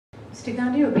Mr.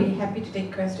 Gandhi will be happy to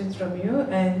take questions from you,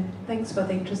 and thanks for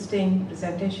the interesting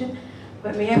presentation.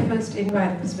 But may I first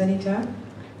invite Ms. Vanita,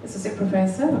 Associate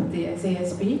Professor of the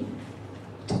SASB,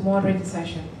 to moderate the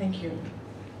session. Thank you.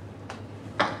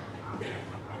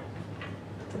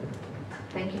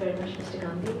 Thank you very much, Mr.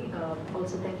 Gandhi.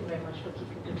 Also, thank you very much for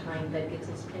keeping the time. That gives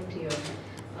us plenty of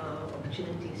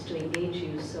opportunities to engage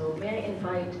you. So may I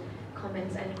invite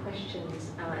comments and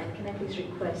questions, and can I please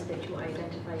request that you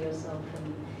identify yourself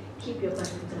and keep your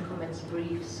questions and comments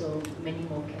brief so many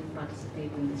more can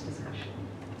participate in this discussion.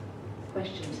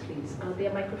 Questions, please. There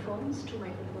are microphones, 2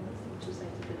 microphones on 2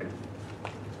 sides of the room.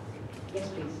 Yes,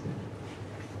 please.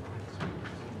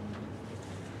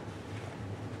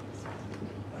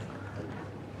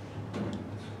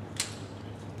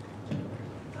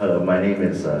 Hello, my name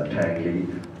is Tang Lee.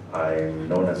 I'm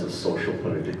known as a social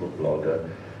political blogger.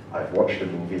 I've watched the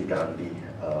movie Gandhi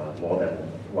more than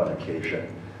one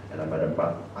occasion, and I am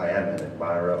an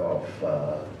admirer of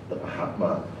the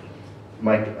Mahatma.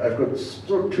 Mike, I've got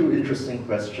sort of 2 interesting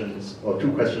questions, or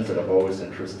 2 questions that have always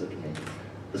interested me.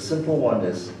 The simple one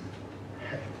is,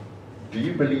 do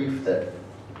you believe that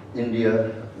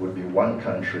India would be one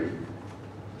country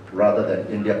rather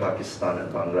than India, Pakistan,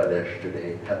 and Bangladesh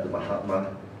today had the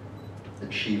Mahatma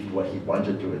achieved what he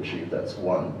wanted to achieve? That's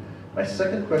one. My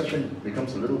second question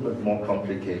becomes a little bit more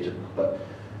complicated, but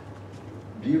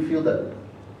do you feel that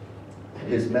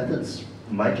his methods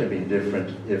might have been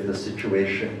different if the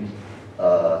situation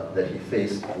that he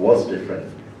faced was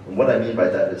different? And what I mean by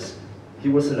that is, he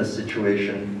was in a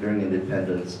situation during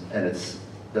independence, and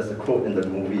there's a quote in the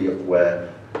movie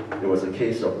where there was a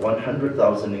case of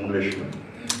 100,000 Englishmen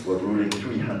were ruling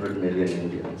 300 million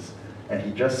Indians. And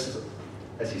he just,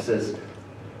 as he says,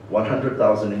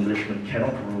 100,000 Englishmen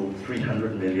cannot rule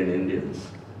 300 million Indians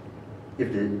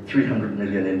if the 300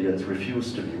 million Indians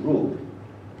refuse to be ruled.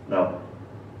 Now,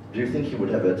 do you think he would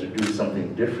have had to do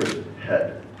something different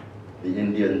had the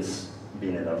Indians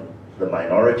been in the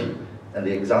minority? And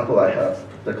the example I have,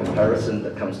 the comparison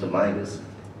that comes to mind is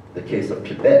the case of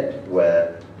Tibet,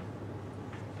 where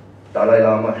Dalai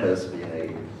Lama has been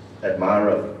an admirer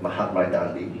of Mahatma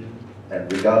Gandhi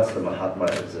and regards the Mahatma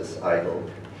as his idol.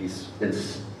 He's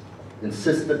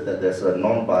insisted that there's a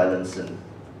non-violence in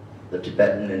the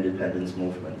Tibetan independence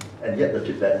movement, and yet the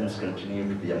Tibetans continue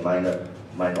to be a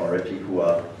minority who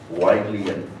are widely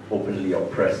and openly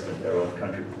oppressed in their own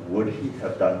country. Would he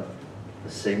have done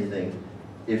the same thing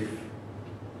if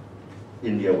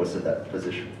India was in that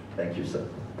position? Thank you, sir.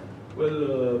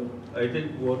 Well, I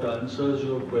think what answers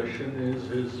your question is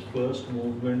his first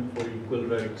movement for equal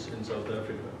rights in South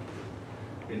Africa.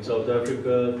 In South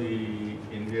Africa, the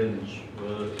Indians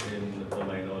were in a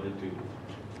minority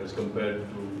as compared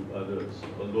to others,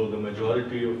 although the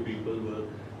majority of people were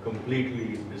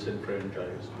completely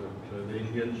disenfranchised. But the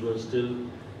Indians were still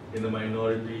in a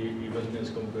minority even as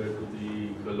compared to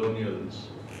the colonials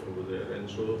over there. And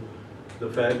so the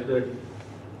fact that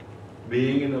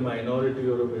being in a minority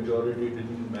or a majority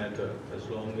didn't matter as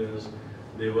long as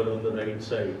they were on the right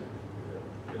side.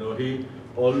 You know, he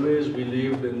always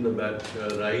believed in the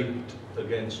right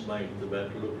against might, the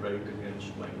battle of right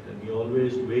against might, and he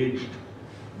always waged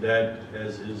that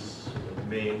as his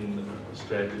main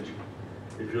strategy.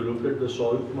 If you look at the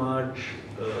Salt March,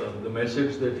 the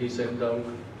message that he sent out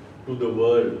to the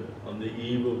world on the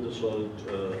eve of the salt,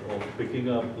 of picking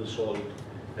up the salt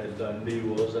at Dundee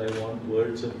was, I want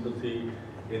world sympathy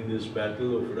in this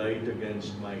battle of right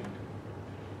against might.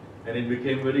 And it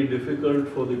became very difficult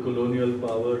for the colonial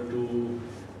power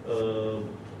to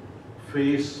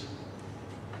face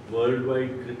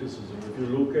worldwide criticism. If you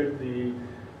look at the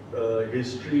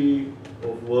history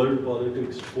of world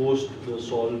politics post the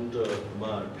Salt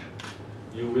March,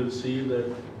 you will see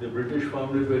that the British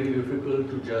found it very difficult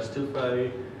to justify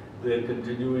their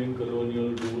continuing colonial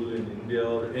rule in India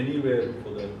or anywhere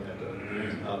for that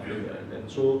matter after that.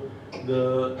 And so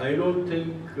I don't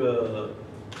think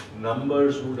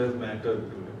numbers would have mattered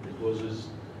to him. It was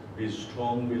his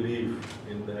strong belief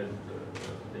in that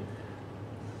thing.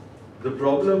 The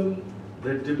problem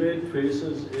that Tibet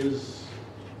faces is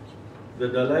the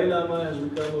Dalai Lama has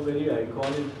become a very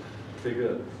iconic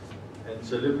figure, and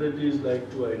celebrities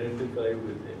like to identify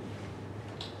with him.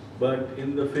 But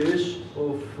in the face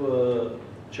of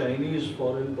Chinese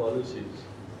foreign policies,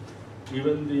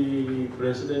 even the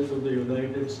President of the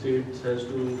United States has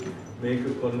to make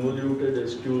a convoluted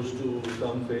excuse to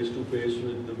come face to face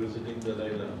with the visiting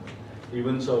Dalai Lama.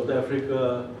 Even South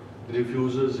Africa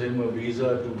refuses him a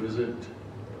visa to visit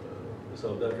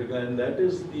South Africa, and that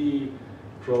is the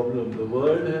problem. The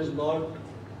world has not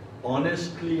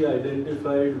honestly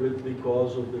identified with the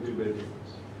cause of the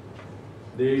Tibetans.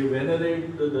 They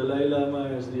venerate the Dalai Lama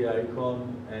as the icon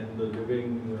and the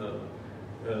living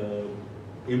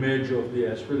image of the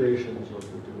aspirations of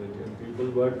the Tibetan people,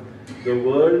 but the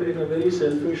world in a very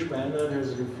selfish manner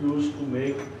has refused to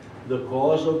make the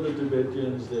cause of the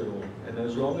Tibetans their own. And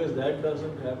as long as that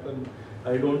doesn't happen,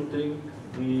 I don't think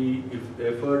the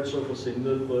efforts of a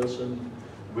single person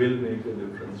will make a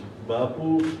difference.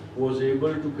 Bapu was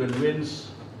able to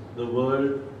convince the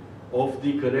world of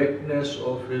the correctness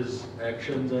of his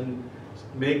actions and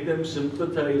make them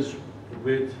sympathize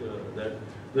with that.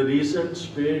 The recent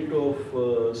spate of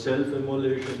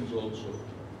self-immolations also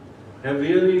have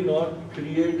really not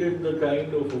created the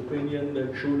kind of opinion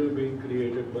that should have been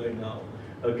created by now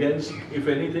against, if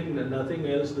anything, nothing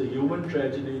else, the human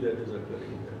tragedy that is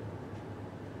occurring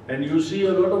there. And you see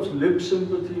a lot of lip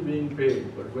sympathy being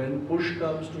paid, but when push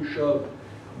comes to shove,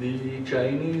 the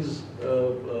Chinese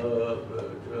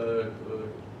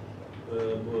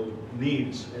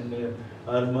needs and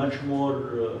are much more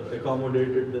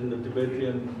accommodated than the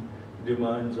Tibetan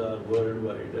demands are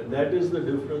worldwide. And that is the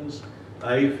difference,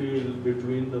 I feel,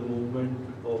 between the movement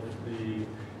of the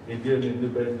Indian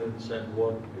independence and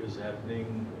what is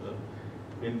happening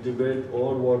in Tibet,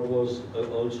 or what was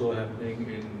also happening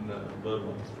in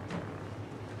Burma.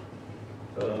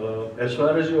 As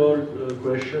far as your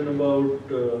question about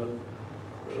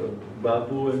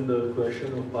Bapu and the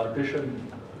question of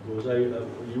partition goes,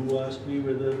 you asked me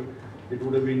whether it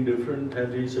would have been different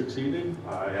had he succeeded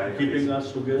keeping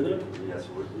us together. Yes,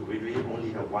 we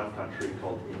only have one country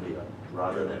called India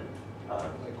rather than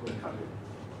one country.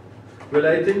 Well,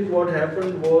 I think what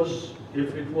happened was,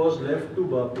 if it was left to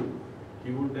Bapu,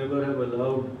 he would never have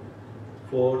allowed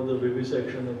for the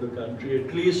vivisection of the country,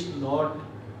 at least not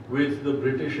with the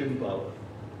British in power.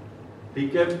 He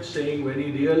kept saying, when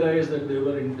he realized that there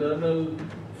were internal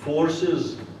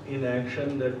forces in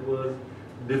action that were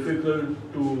difficult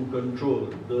to control,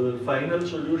 the final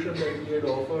solution that he had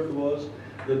offered was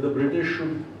that the British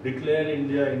should declare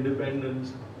India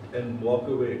independence and walk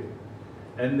away,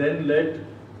 and then let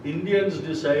Indians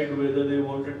decide whether they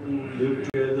wanted to live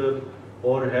together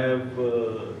or have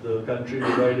the country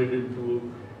divided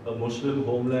into a Muslim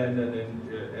homeland and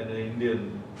an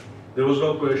Indian. There was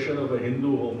no question of a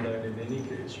Hindu homeland in any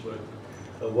case,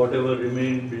 but whatever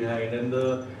remained behind. And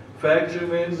the fact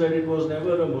remains that it was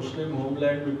never a Muslim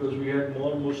homeland, because we had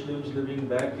more Muslims living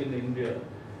back in India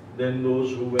than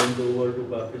those who went over to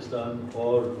Pakistan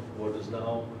or what is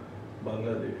now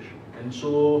Bangladesh. And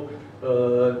so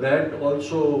that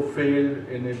also failed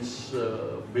in its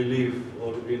belief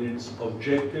or in its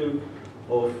objective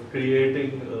of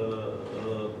creating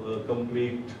a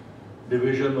complete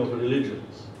division of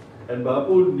religions. And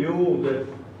Bapu knew that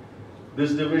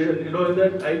this division, in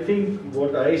that I think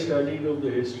what I studied of the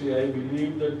history, I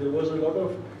believe that there was a lot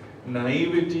of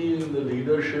naivety in the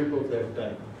leadership of that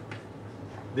time.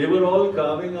 They were all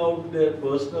carving out their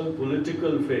personal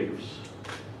political faiths.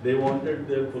 They wanted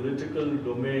their political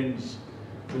domains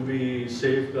to be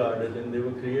safeguarded, and they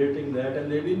were creating that, and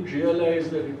they didn't realize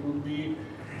that it would be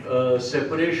a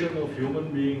separation of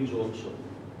human beings also.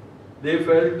 They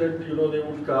felt that they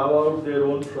would carve out their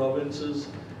own provinces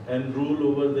and rule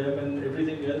over them, and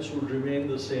everything else would remain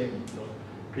the same.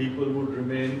 People would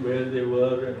remain where they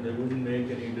were, and they wouldn't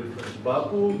make any difference.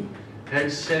 Bapu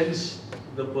had sensed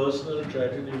the personal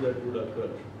tragedy that would occur.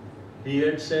 He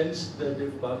had sensed that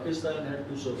if Pakistan had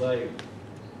to survive,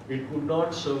 it could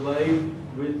not survive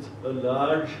with a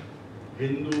large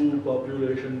Hindu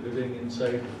population living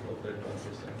inside of that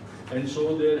Pakistan. And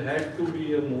so there had to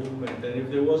be a movement, and if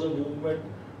there was a movement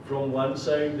from one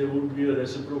side, there would be a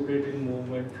reciprocating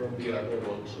movement from the other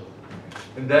also.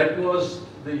 And that was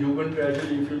the human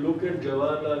tragedy. If you look at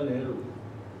Jawaharlal Nehru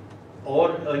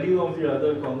or any of the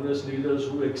other Congress leaders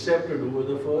who were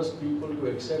the first people to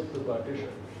accept the partition,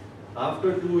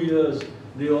 after 2 years,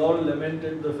 they all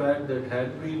lamented the fact that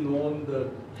had we known the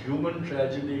human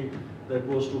tragedy that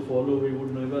was to follow, we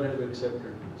would never have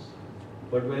accepted this.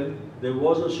 But when there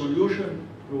was a solution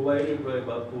provided by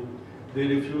Bapu, they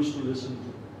refused to listen to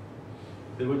it.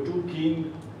 They were too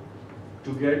keen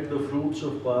to get the fruits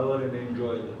of power and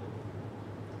enjoy them.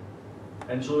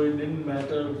 And so it didn't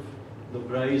matter the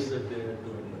price that they had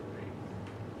to end up paying.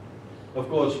 Of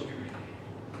course,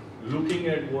 looking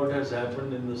at what has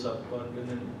happened in the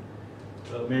subcontinent,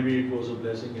 maybe it was a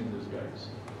blessing in disguise.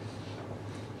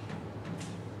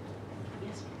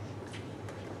 Yes.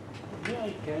 May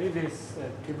I carry this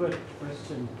Tibet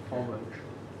question forward?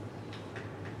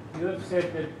 You have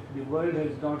said that the world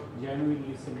has not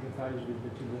genuinely sympathized with the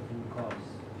Tibetan cause.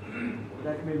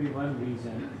 That may be one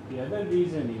reason. The other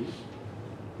reason is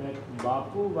that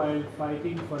Bapu, while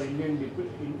fighting for Indian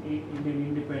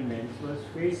independence, was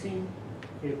facing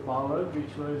a power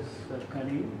which was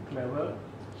cunning, clever,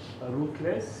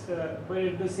 ruthless, but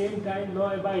at the same time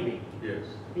law-abiding. Yes.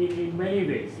 In many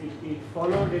ways, it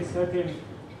followed a certain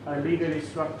legal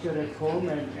structure at home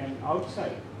and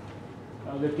outside.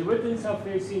 The Tibetans are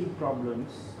facing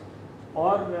problems,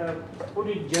 or put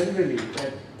it generally,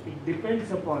 that it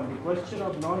depends upon the question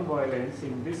of non-violence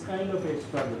in this kind of a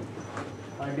struggle.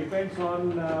 Depends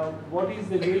on what is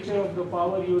the nature of the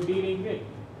power you're dealing with.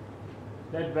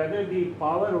 That whether the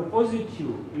power opposite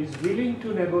you is willing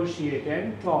to negotiate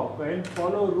and talk and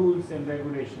follow rules and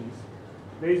regulations,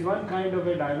 there is one kind of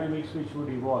a dynamics which would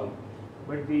evolve.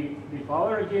 But the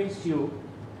power against you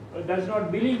does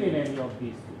not believe in any of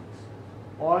these things,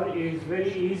 or is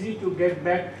very easy to get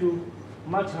back to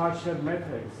much harsher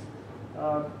methods.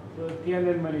 The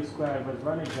Tiananmen Square was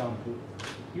one example.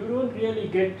 You don't really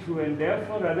get through, and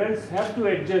therefore others have to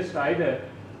adjust either,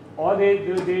 or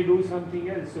they do something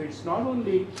else. So it's not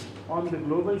only on the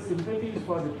global sympathies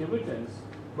for the Tibetans,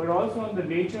 but also on the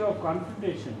nature of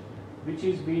confrontation which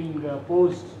is being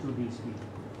posed to these people.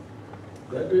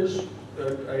 That is,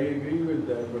 I agree with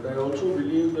that, but I also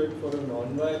believe that for a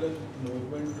non-violent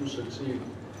movement to succeed,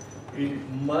 it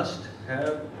must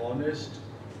have honest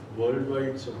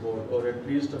worldwide support, or at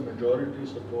least a majority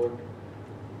support,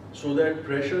 so that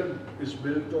pressure is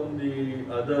built on the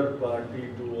other party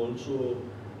to also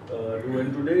do.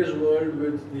 In today's world,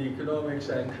 with the economic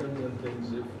sanctions and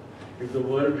things, if the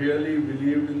world really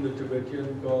believed in the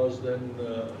Tibetan cause, then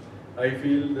I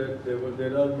feel that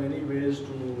there are many ways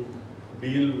to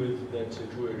deal with that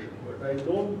situation. But I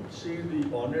don't see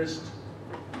the honest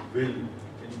will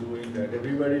in doing that.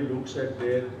 Everybody looks at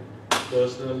their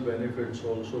personal benefits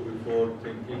also before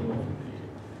thinking of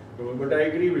the. But I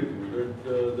agree with you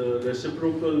that the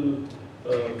reciprocal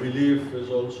belief is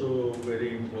also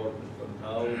very important, and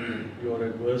how your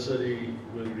adversary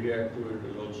will react to it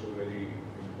is also very important.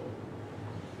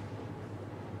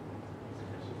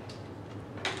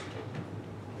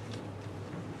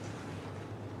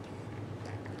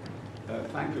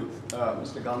 Thank you,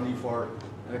 Mr. Gandhi, for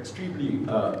an extremely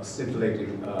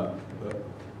scintillating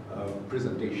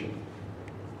presentation.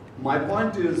 My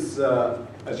point is,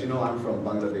 as you know, I'm from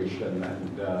Bangladesh, and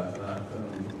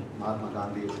Mahatma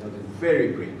Gandhi is held in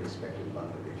very great respect in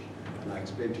Bangladesh. And I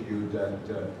explained to you that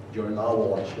during our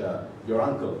watch, your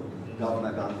uncle,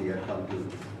 Governor Gandhi, had come to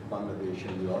Bangladesh,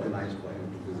 and we organized for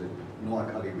him to visit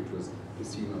Noakhali, which was the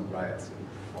scene of riots and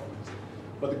problems.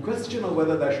 But the question of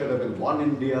whether there should have been one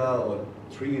India or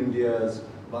three Indias,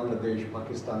 Bangladesh,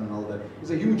 Pakistan, and all that,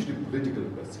 is a hugely political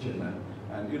question.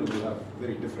 And you know, we have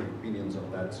very different opinions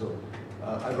on that. So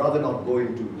I'd rather not go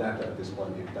into that at this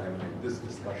point in time in this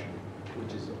discussion,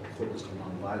 which is focused on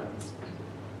non-violence.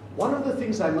 One of the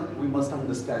things we must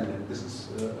understand, and this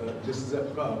is a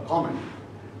comment,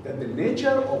 that the nature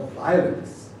of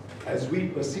violence, as we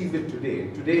perceive it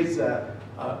today, today's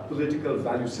political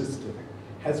value system,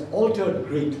 has altered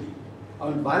greatly. I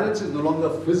mean, violence is no longer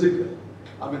physical.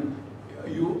 I mean,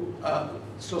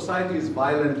 society is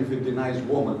violent if it denies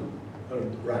women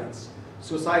rights.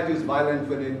 Society is violent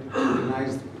when it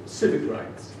denies civic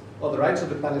rights, or the rights of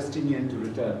the Palestinian to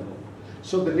return home.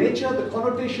 So the nature, the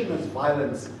connotation of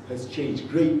violence has changed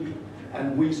greatly,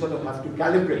 and we sort of have to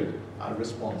calibrate our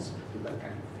response to that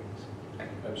kind of things.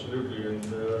 Thank you. Absolutely,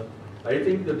 and I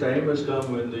think the time has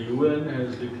come when the UN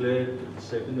has declared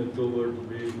 2nd October to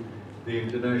be the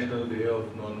International Day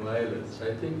of Non-Violence.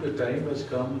 I think the time has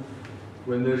come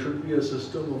when there should be a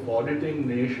system of auditing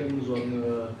nations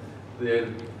on their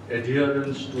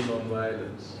adherence to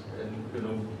non-violence,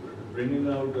 and bringing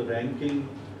out a ranking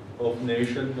of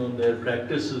nations on their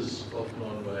practices of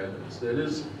non-violence. There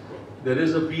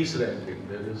is a peace ranking.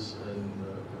 There is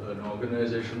an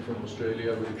organization from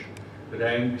Australia which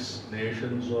ranks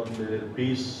nations on their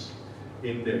peace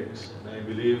index, and I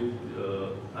believe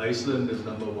Iceland is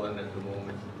 #1 at the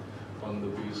moment on the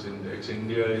peace index.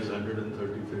 India is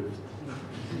 135th.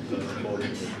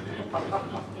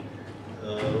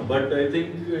 But I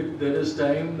think there is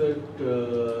time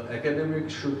that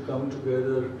academics should come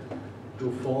together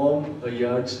to form a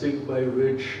yardstick by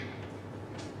which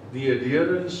the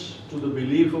adherence to the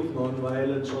belief of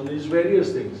non-violence on these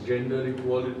various things, gender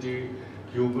equality,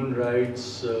 human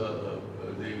rights,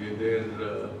 their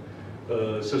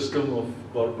system of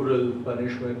corporal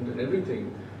punishment and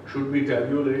everything, should be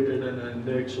tabulated, and an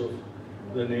index of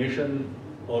the nation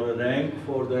or a rank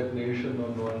for that nation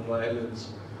on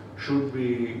non-violence should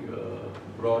be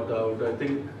brought out. I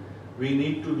think we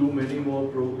need to do many more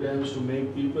programs to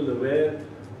make people aware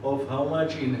of how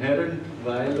much inherent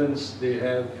violence they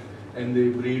have and they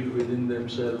breed within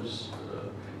themselves,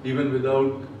 even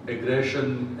without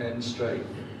aggression and strife.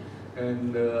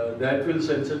 And that will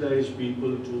sensitize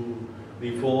people to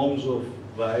the forms of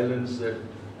violence that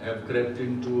have crept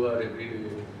into our everyday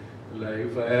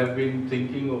life. I have been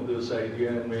thinking of this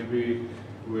idea, and maybe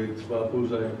with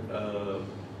Bapu's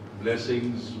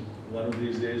blessings, one of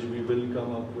these days we will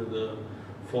come up with a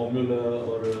formula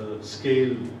or a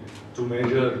scale to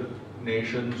measure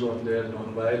nations on their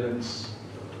nonviolence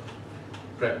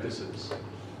practices.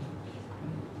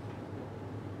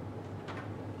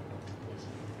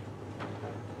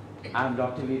 I'm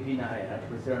Dr. V.P. Nair,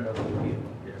 President of Orient.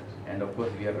 Yes. And of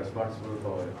course we are responsible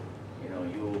for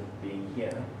you being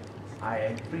here. I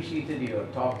appreciated your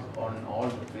talk on all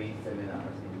the three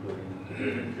seminars,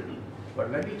 including but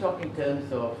when we talk in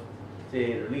terms of,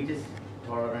 say, religious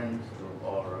tolerance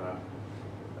or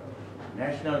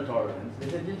national tolerance,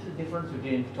 there's a little difference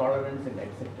between tolerance and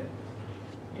acceptance.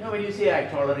 When you say I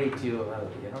tolerate you, well,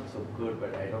 you're not so good,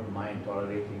 but I don't mind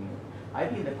tolerating you. I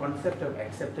think the concept of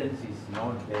acceptance is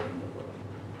not there in the world.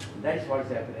 That's what's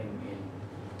happening in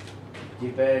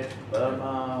Tibet,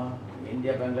 Burma,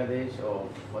 India, Bangladesh, or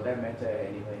for that matter,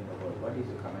 anywhere in the world. What is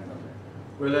your comment on that?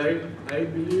 Well, I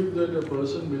believe that a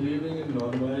person believing in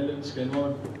non-violence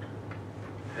cannot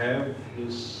have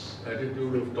this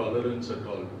attitude of tolerance at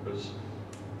all, because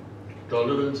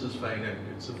tolerance is finite.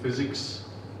 It's a physics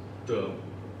term,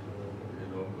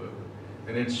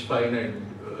 and it's finite.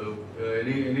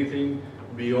 Anything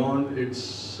beyond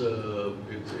its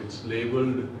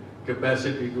labeled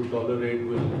capacity to tolerate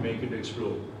will make it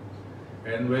explode.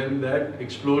 And when that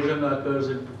explosion occurs,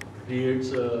 it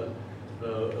creates a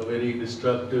very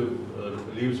destructive,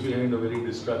 leaves behind a very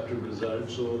destructive result.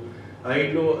 So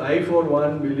I for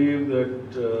one believe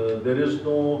that there is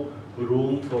no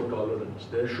room for tolerance.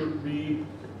 There should be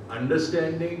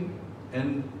understanding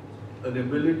and an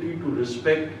ability to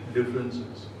respect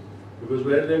differences. Because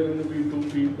where there are going to be two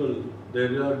people,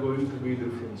 there are going to be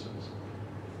differences.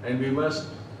 And we must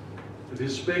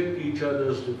respect each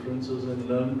other's differences and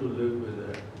learn to live with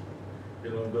that.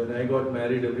 When I got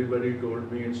married, everybody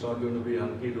told me it's not going to be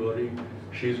hunky-dory.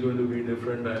 She's going to be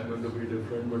different, I'm going to be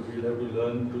different, but we'll have to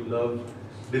learn to love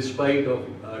despite of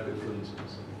our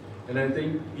differences. And I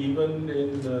think even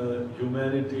in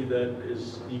humanity that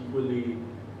is equally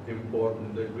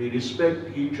important, that we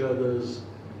respect each other's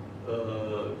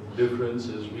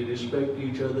differences, we respect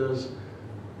each other's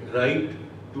right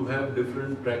to have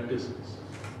different practices.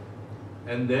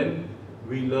 And then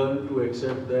we learn to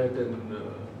accept that and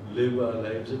live our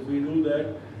lives. If we do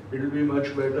that, it will be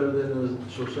much better than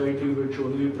a society which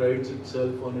only prides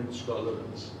itself on its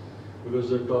tolerance. Because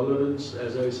the tolerance,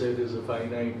 as I said, is a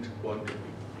finite quantity,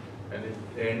 and it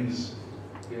ends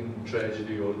in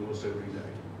tragedy almost every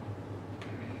time.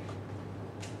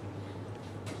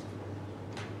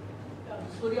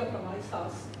 Surya from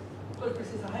ISAS. Well,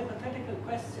 this is a hypothetical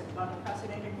question, but a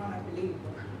fascinating one, I believe.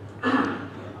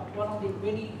 One of the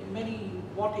many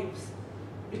what-ifs.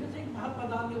 Do you think Mahatma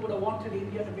Gandhi would have wanted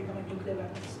India to become a nuclear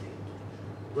weapon state?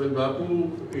 Well,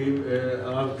 Bapu,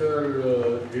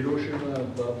 after Hiroshima,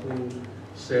 Bapu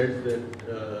said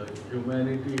that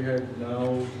humanity had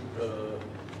now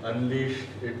unleashed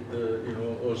it,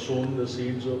 or sown the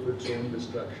seeds of its own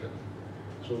destruction.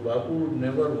 So Bapu would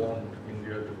never want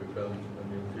India to become a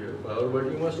nuclear power, but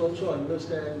you must also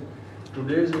understand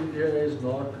today's India is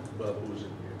not Bapu's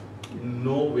India. In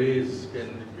no ways can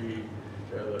it be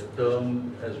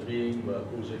termed as being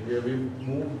Bapu's India. We've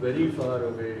moved very far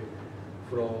away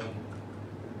from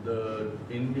the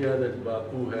India that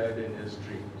Bapu had in his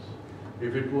dreams.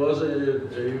 If it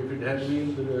had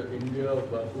been the India of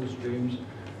Bapu's dreams,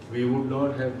 we would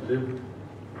not have lived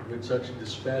with such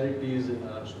disparities in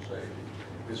our society.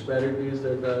 Disparities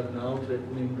that are now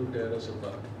threatening to tear us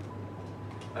apart.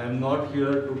 I am not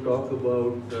here to talk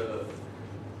about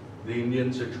the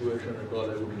Indian situation at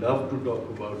all. I would love to talk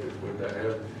about it, but I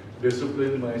have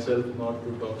disciplined myself not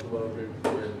to talk about it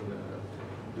when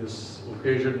this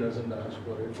occasion doesn't ask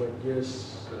for it. But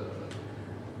yes,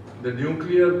 the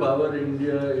nuclear power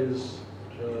India is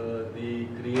the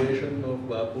creation of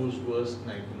Bapu's worst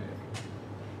nightmare.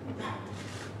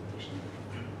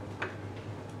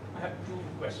 I have two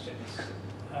questions.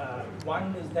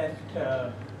 One is that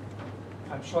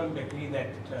I'm sure you'd agree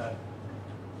that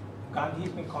Gandhi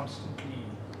has been constantly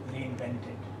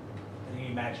reinvented,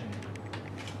 reimagined.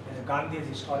 Gandhi is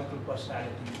historical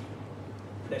personality,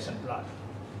 flesh and blood,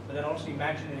 but there are also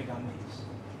imaginary Gandhis.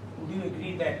 Would you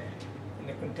agree that in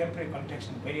the contemporary context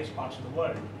in various parts of the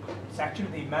world, it's actually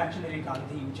the imaginary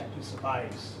Gandhi which actually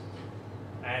survives?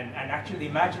 And actually the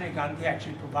imaginary Gandhi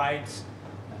actually provides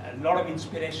a lot of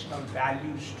inspirational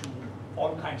values to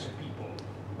all kinds of people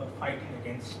were fighting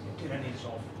against the tyrannies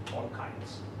of all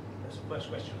kinds. That's the first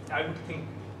question. I would think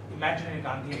imaginary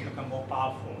Gandhi has become more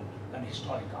powerful than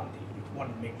historic Gandhi, if you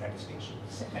want to make that distinction.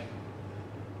 Second,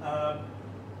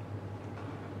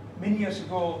 many years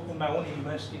ago in my own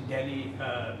university in Delhi,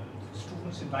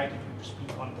 students invited me to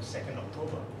speak on the 2nd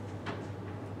October.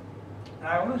 And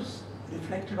I always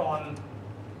reflected on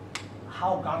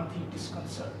how Gandhi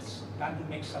disconcerts. Gandhi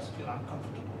makes us feel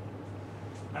uncomfortable.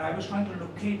 And I was trying to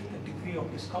locate the degree of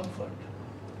discomfort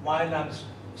while I'm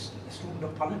a student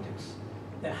of politics.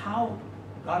 That how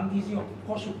Gandhiji, of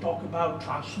course, would talk about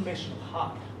transformation of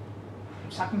heart,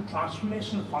 certain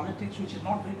transformational politics which is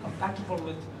not very compatible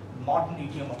with modern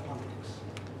idiom of politics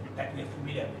that we are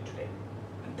familiar with today.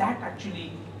 And that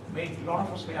actually made a lot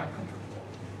of us very uncomfortable.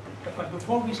 Because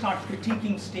before we start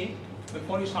critiquing state,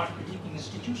 before you start critiquing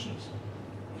institutions,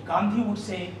 Gandhi would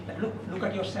say that look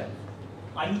at yourself.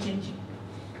 Are you changing?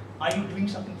 Are you doing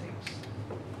certain things?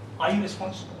 Are you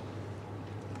responsible?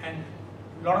 And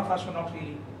a lot of us were not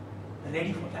really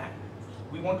ready for that.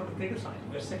 We wanted to criticize.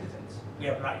 We are citizens. We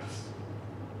have rights.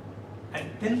 And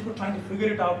then we were trying to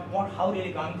figure it out how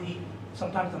really Gandhi,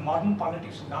 sometimes the modern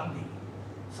politics of Gandhi,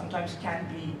 sometimes can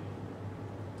be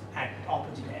at the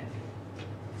opposite end.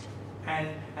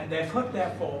 And the effort,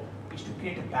 therefore, is to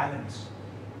create a balance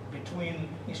between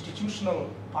institutional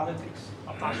politics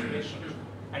of transformation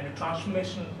and a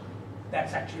transformation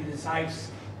that actually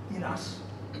resides in us.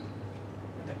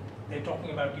 They're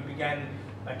talking about, you began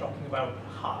by talking about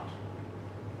heart.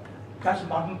 Does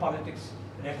modern politics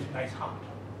recognize heart?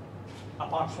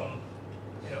 Apart from,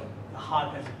 the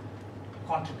heart as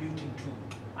contributing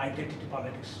to identity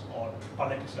politics or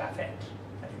politics of affect,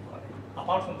 as you call it.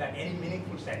 Apart from that, any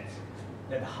meaningful sense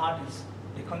that the heart is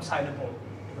reconcilable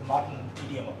to the modern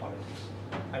idiom of politics.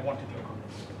 I wanted your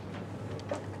comments.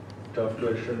 Tough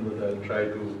question, but I'll try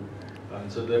to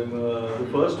answer them. The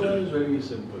first one is very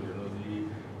simple.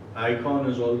 The icon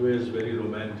is always very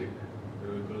romantic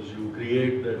because you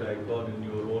create that icon in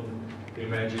your own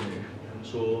imagination. And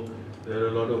so there are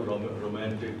a lot of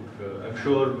romantic, I'm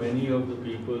sure many of the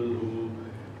people who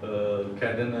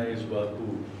canonize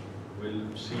Bapu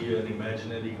will see an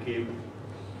imaginary cape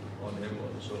on him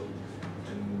also,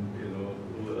 and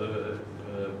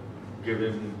give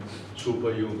him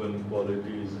superhuman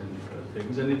qualities and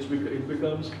things, and it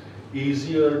becomes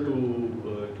easier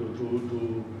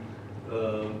to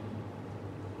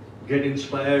get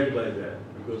inspired by that,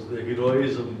 because the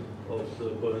heroism of the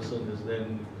person is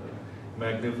then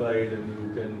magnified, and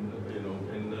you can,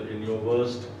 in your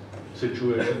worst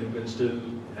situation, you can still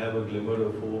have a glimmer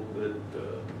of hope that,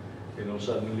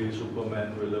 suddenly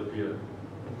Superman will appear.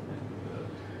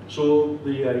 So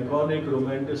the iconic,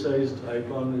 romanticized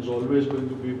icon is always going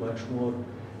to be much more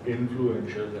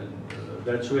influential, and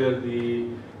that's where the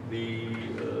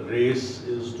race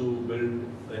is to build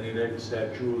and erect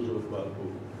statues of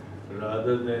Bapu,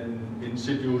 rather than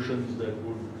institutions that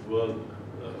would work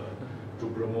to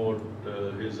promote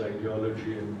his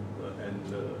ideology and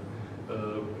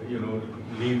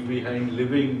leave behind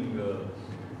living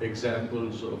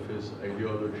examples of his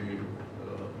ideology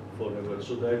forever.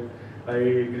 So that I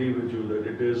agree with you that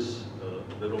it is,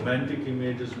 the romantic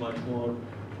image is much more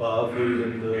powerful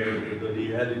than the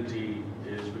reality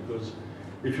is, because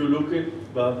if you look at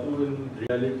Bapu in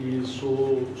reality, is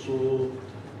so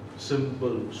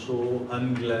simple, so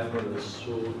unglamorous,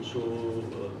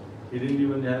 he didn't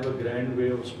even have a grand way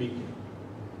of speaking.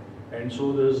 And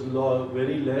so there's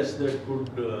very less that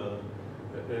could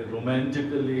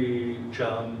romantically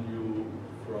charm you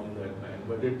from that man.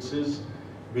 But it's his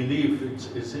belief,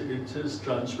 it's his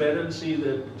transparency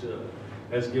that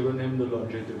has given him the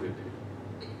longevity.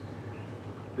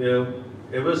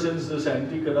 Ever since this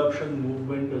anti-corruption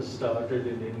movement has started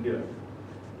in India,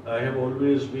 I have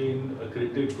always been a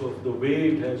critic of the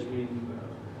way it has been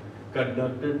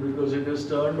conducted, because it has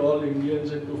turned all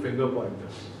Indians into finger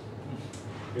pointers.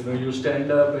 You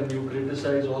stand up and you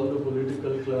criticize all the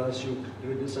political class, you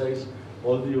criticize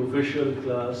all the official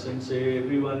class and say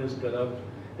everyone is corrupt,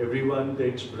 everyone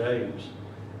takes bribes.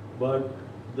 But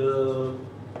the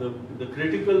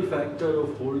critical factor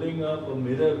of holding up a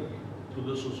mirror to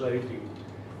the society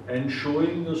and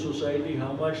showing the society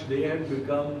how much they had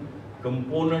become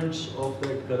components of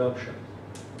that corruption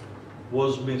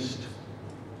was missed.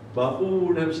 Bapu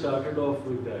would have started off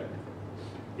with that.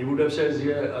 He would have said,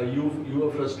 yeah, you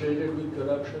are frustrated with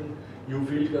corruption, you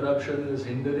feel corruption is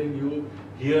hindering you.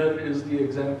 Here is the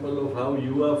example of how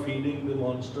you are feeding the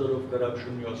monster of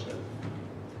corruption yourself.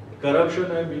 Corruption,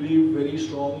 I believe very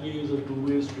strongly, is a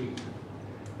two-way street.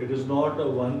 It is not a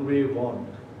one-way want.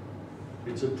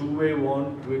 It's a two-way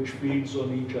want which feeds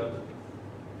on each other.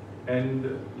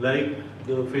 And like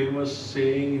the famous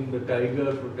saying in the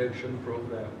Tiger Protection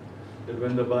Program, that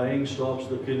when the buying stops,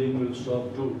 the killing will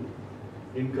stop too.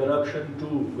 In corruption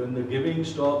too, when the giving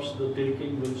stops, the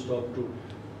taking will stop too.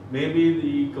 Maybe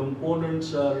the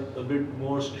components are a bit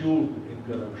more skewed in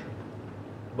corruption,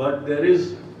 but there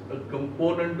is a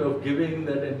component of giving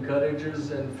that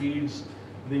encourages and feeds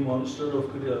the monster of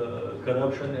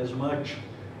corruption as much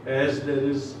as there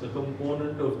is a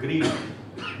component of greed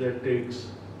that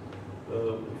feeds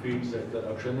that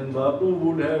corruption. And Bapu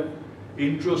would have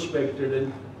introspected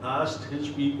and asked his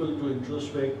people to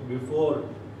introspect before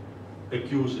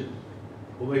accusing.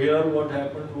 Over here what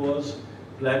happened was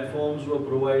platforms were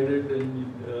provided and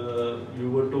you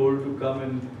were told to come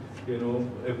and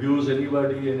abuse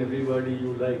anybody and everybody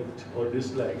you liked or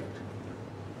disliked.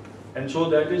 And so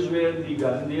that is where the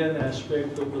Gandhian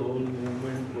aspect of the whole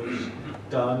movement was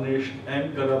tarnished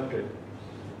and corrupted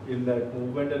in that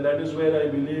movement. And that is where I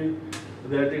believe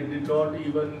that it did not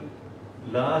even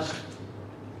last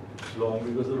long,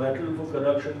 because the battle for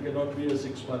corruption cannot be a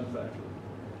 6-month battle.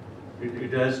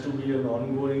 It has to be an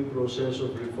ongoing process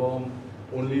of reform.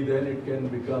 Only then it can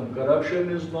become. Corruption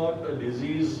is not a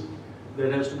disease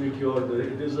that has to be cured.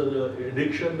 It is an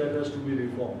addiction that has to be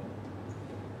reformed.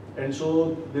 And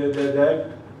so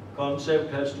that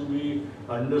concept has to be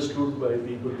understood by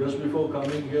people. Just before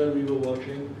coming here, we were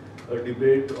watching a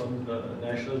debate on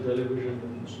national television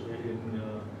in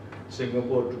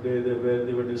Singapore today, where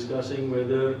they were discussing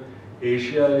whether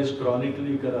Asia is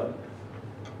chronically corrupt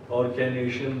or can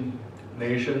Asian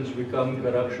nations become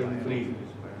corruption-free.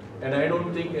 And I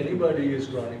don't think anybody is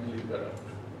chronically corrupt.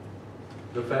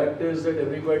 The fact is that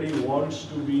everybody wants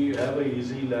to have an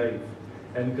easy life,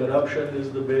 and corruption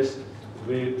is the best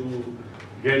way to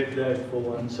get that for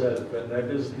oneself, and that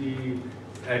is the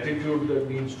attitude that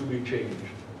needs to be changed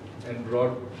and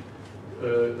brought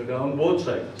down both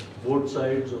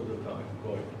sides of the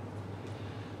coin.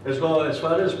 As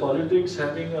far as politics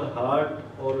having a heart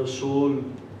or a soul,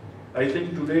 I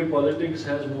think today politics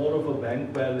has more of a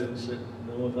bank balance and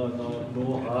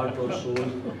no heart or soul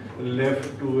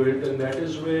left to it, and that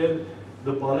is where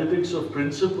the politics of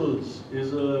principles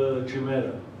is a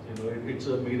chimera. It's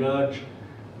a mirage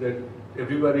that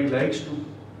everybody likes to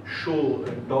show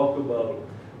and talk about,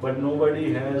 but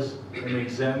nobody has an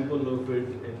example of it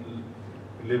in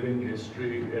living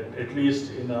history, at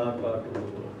least in our part of the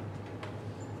world.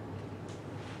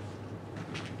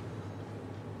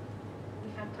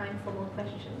 We have time for more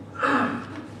questions.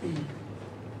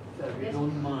 If you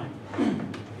don't mind,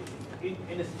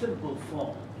 in a simple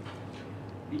form,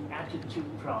 the attitude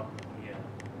problem here,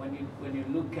 when you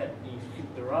look at the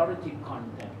superiority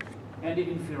content and the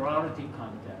inferiority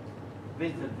content,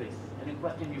 vis-a-vis, and a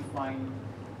question you find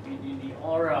in the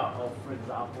aura of, for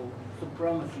example,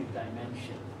 supremacy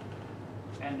dimension,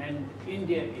 and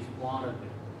India is one of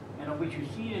it, and of which you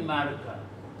see in America,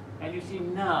 and you see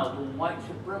now the white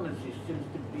supremacy seems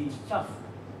to be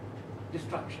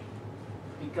self-destruction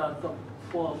because of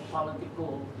poor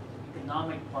political,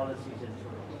 economic policies and so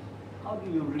on. How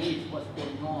do you read what's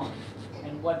going on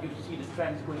and what you see the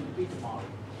trends going to be tomorrow?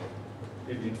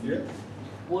 In India?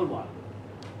 Worldwide.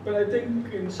 But I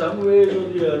think in some ways or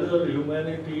the other,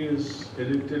 humanity is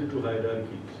addicted to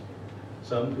hierarchies.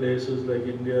 Some places like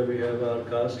India, we have our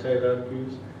caste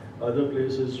hierarchies. Other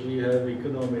places, we have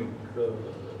economic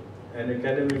and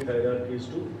academic hierarchies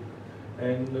too.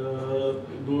 And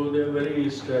though they're very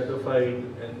stratified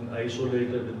and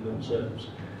isolated in themselves,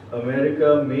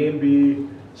 America may be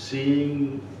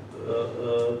seeing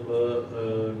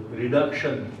a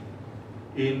reduction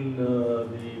in the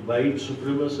white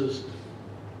supremacist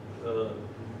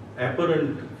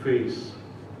apparent face.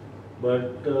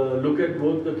 But look at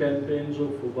both the campaigns of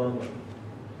Obama.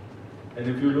 And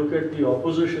if you look at the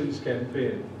opposition's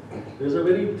campaign, there's a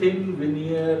very thin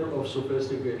veneer of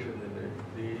sophistication in it.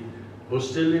 The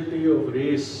hostility of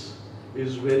race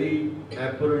is very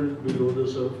apparent below the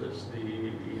surface.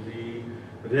 The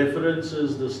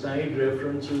references, the snide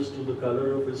references to the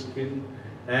color of his skin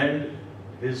and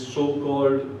his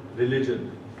so-called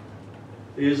religion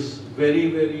is very,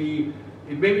 very,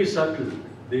 it may be subtle.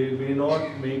 They may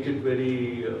not make it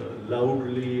very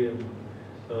loudly and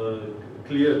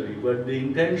clearly, but the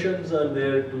intentions are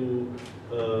there to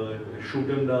shoot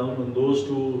him down on those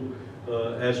two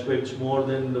aspects more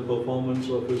than the performance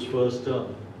of his first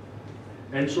term.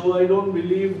 And so I don't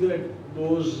believe that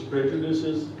those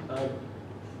prejudices are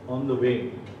on the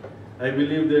wane. I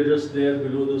believe they're just there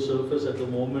below the surface at the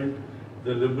moment.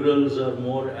 The liberals are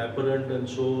more apparent, and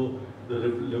so the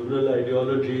liberal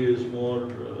ideology is more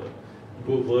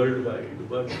worldwide.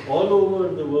 But all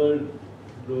over the world,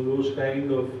 those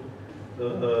kind of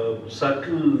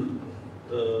subtle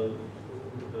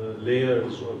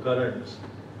layers or currents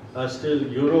are still.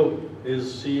 Europe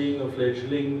is seeing a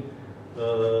fledgling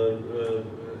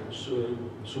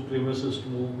supremacist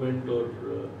movement or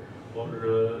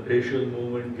racial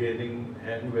movement gaining,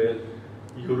 and where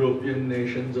European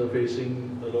nations are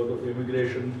facing a lot of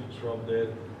immigration from their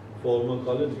former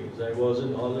colonies. I was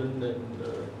in Holland,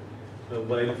 and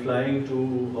while flying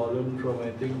to Holland from,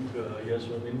 I think, yes,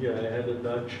 from India, I had a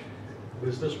Dutch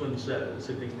businessman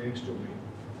sitting next to me.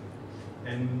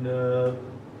 And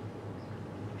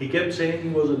he kept saying he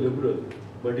was a liberal,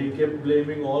 but he kept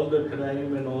blaming all the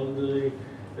crime and all the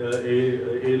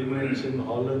ailments in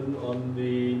Holland on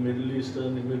the Middle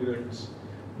Eastern immigrants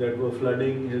that were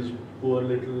flooding his poor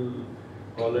little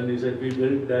Holland. He said, we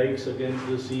built dikes against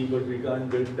the sea, but we can't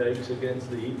build dikes against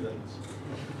the heathens.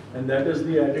 And that is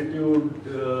the attitude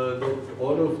that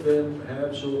all of them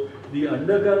have. So the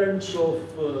undercurrents of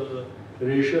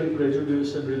racial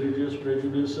prejudice and religious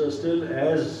prejudice are still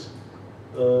as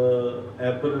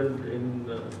apparent in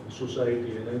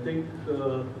society. And I think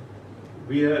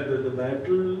we have the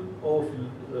battle of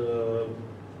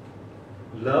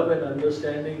love and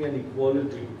understanding and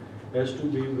equality has to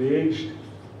be waged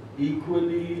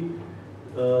equally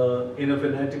in a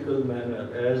fanatical manner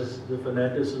as the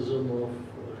fanaticism of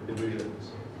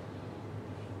divisions.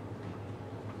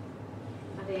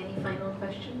 Are there any final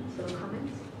questions or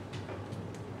comments?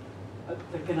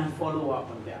 Can I follow up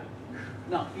on that?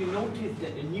 Now, you notice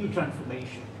that the new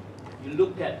transformation, you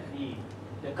look at the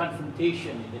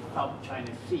confrontation in the South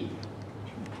China Sea.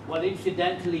 Well,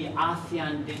 incidentally,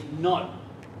 ASEAN did not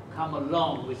come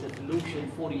along with a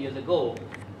solution 40 years ago.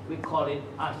 We call it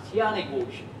Oceanic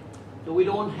Ocean. So we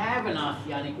don't have an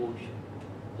Oceanic Ocean.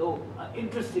 So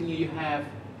interestingly, you have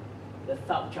the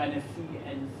South China Sea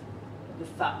and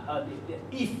the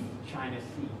East China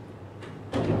Sea.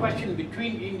 The question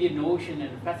between Indian Ocean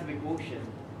and Pacific Ocean.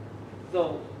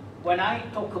 So when I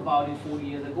talk about it 40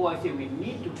 years ago, I say we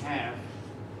need to have,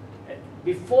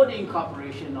 before the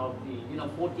incorporation of the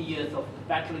 40 years of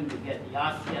battling to get the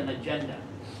ASEAN agenda,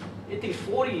 it takes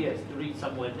 40 years to reach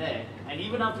somewhere there, and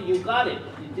even after you got it,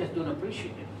 you just don't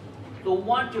appreciate it. So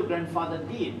what your grandfather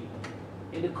did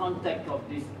in the context of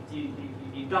this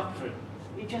the doctrine,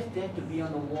 it's just there to be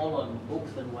on the wall on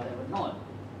books and whatever not,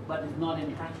 but it's not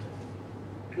in practice.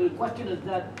 So the question is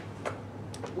that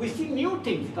we see new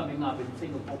things coming up in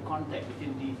Singapore context,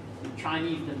 between the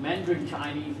Chinese, the Mandarin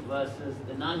Chinese versus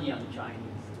the Nanyang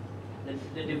Chinese.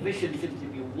 The division seems to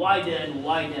be wider and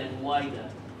wider and wider.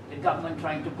 The government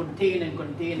trying to contain and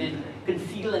contain and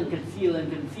conceal and conceal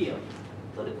and conceal.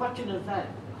 So the question is that,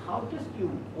 how does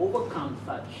you overcome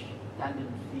such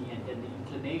tendency and the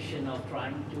inclination of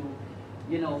trying to,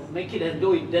 make it as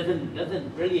though it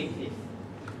doesn't really exist?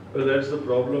 Well, that's the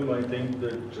problem, I think,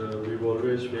 that we've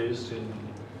always faced in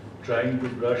trying to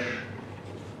brush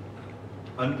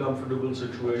uncomfortable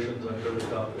situations under the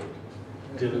carpet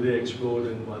till they explode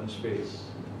in one space.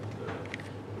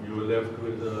 You're left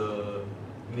with a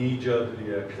knee-jerk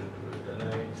reaction to it.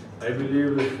 And I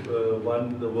believe if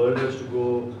the world has to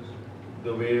go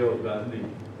the way of Gandhi,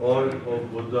 or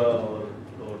of Buddha, or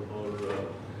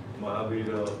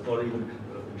Mahaveera, or even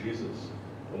Jesus,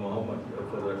 or Muhammad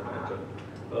for that matter,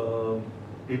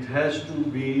 it has to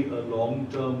be a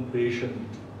long-term patient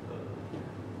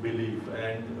belief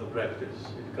and a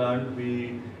practice. It can't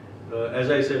be, as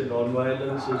I said,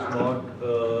 nonviolence is not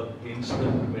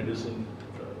instant medicine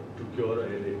to cure a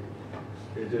headache.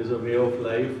 It is a way of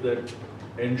life that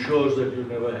ensures that you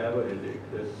never have a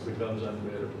headache that becomes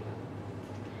unbearable.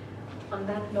 On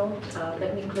that note,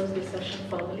 let me close this session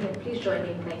formally, and please join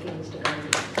me in thanking Mr. Gandhi.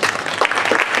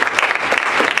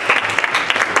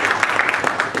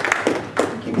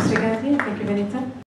 Thank you, Mr. Gandhi. Thank you, Vanita.